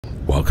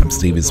welcome to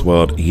Stevie's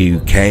World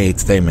UK.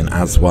 Today I'm in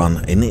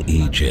Aswan in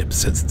Egypt.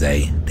 So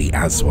today the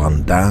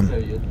Aswan Dam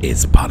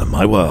is part of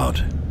my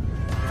world.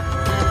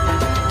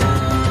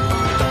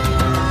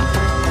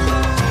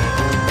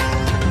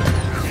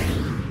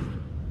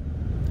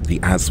 The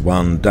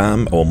Aswan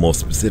Dam, or more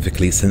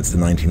specifically since the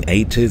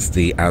 1980s,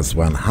 the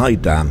Aswan High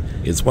Dam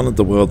is one of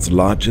the world's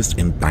largest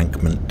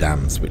embankment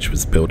dams, which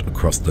was built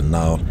across the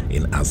Nile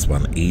in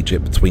Aswan,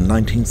 Egypt between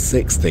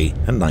 1960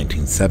 and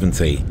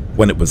 1970.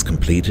 When it was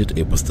completed,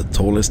 it was the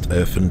tallest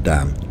earthen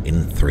dam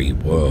in the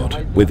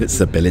world. With its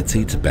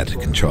ability to better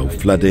control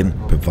flooding,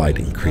 provide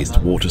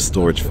increased water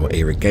storage for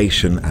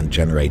irrigation and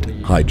generate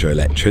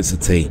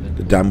hydroelectricity,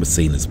 the dam was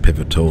seen as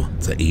pivotal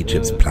to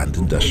Egypt's planned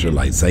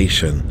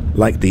industrialization.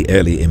 Like the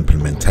early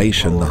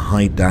implementation, the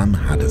High Dam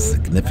had a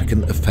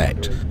significant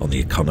effect on the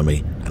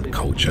economy and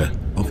culture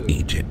of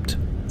Egypt.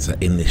 So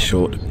in this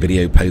short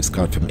video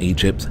postcard from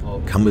Egypt,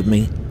 come with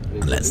me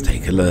and let's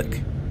take a look.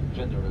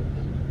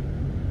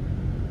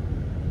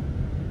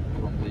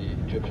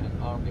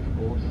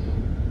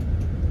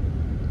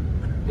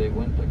 They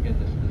went against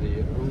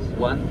the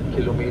 1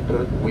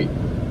 kilometer width,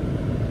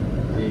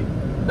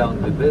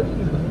 down the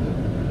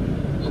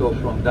depth. So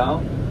from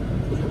down,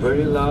 it's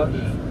very large.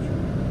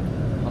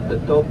 On the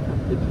top,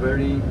 it's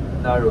very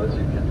narrow, as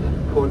you can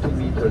see, 40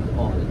 meters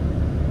only.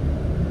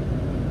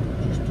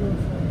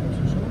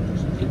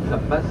 It's a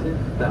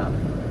massive dam.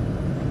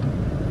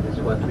 It's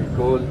what we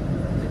call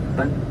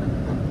Embankment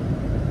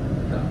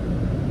dam.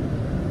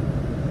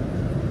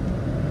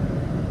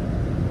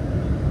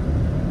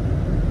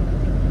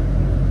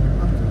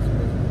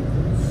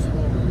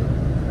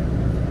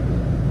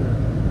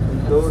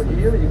 So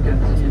here you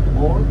can see it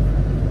more,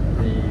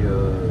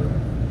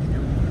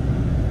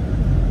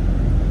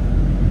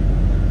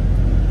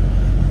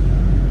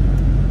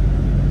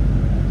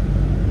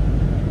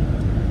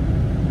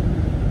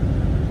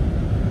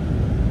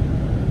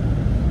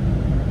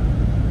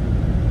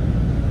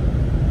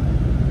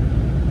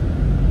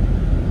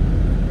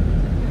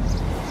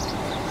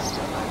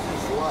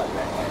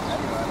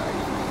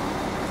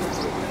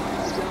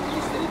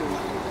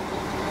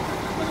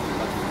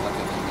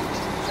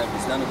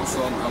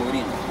 بصوا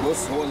مهورين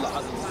بص هو اللي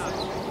حصل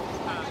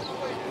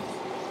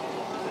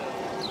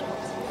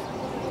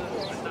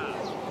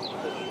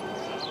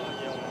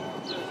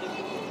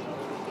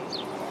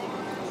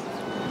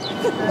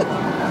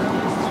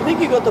I think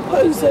you got the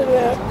pose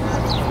there.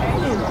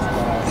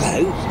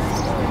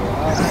 Hello.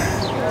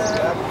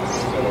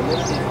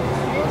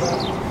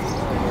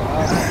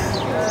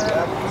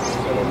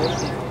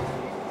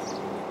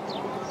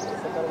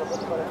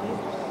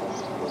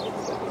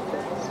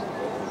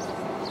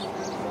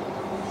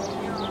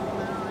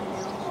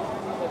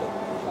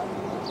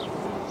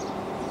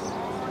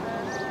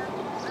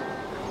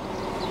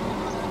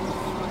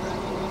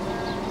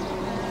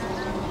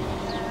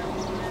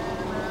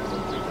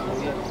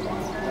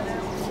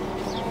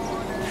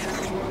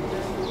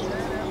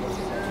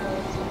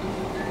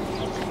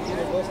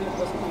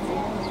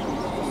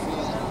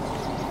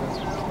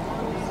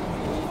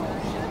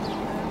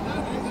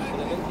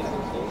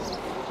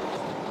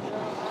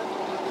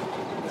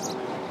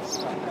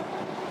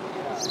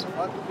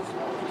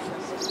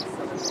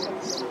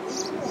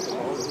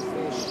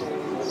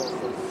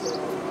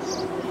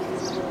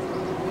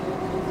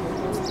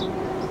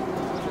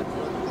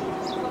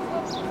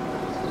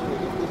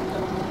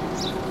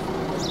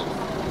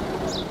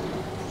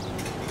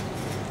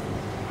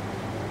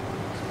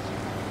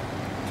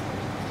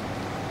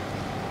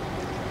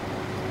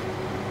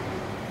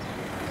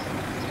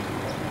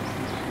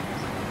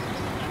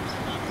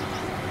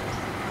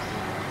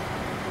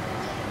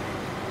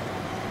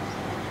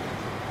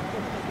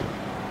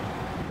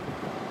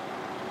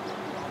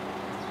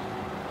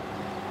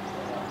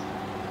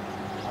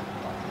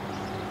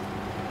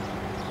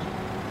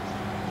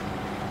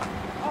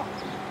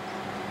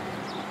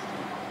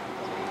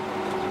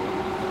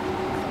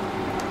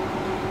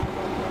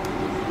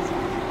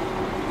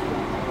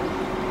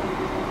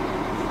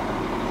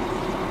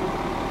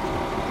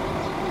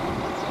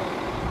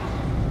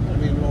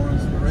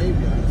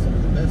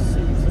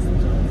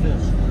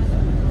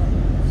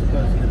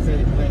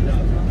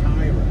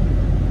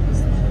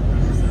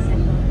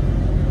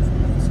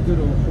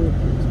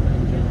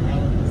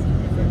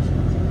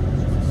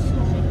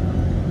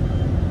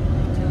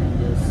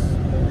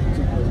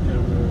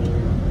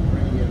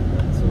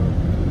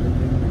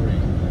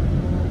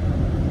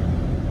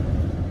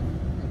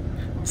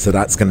 So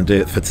that's going to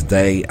do it for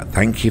today.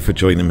 Thank you for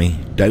joining me.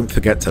 Don't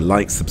forget to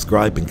like,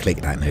 subscribe and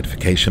click that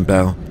notification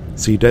bell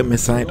so you don't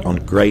miss out on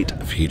great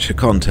future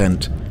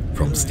content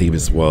from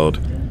Stevie's World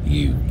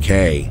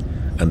UK.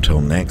 Until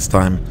next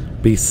time,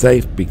 be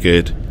safe, be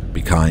good,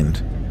 be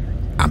kind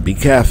and be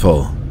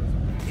careful.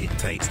 It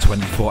takes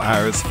 24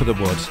 hours for the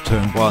world to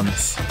turn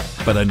once,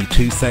 but only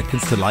 2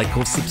 seconds to like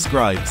or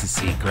subscribe to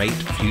see great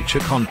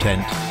future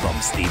content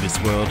from Stevie's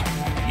World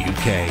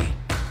UK.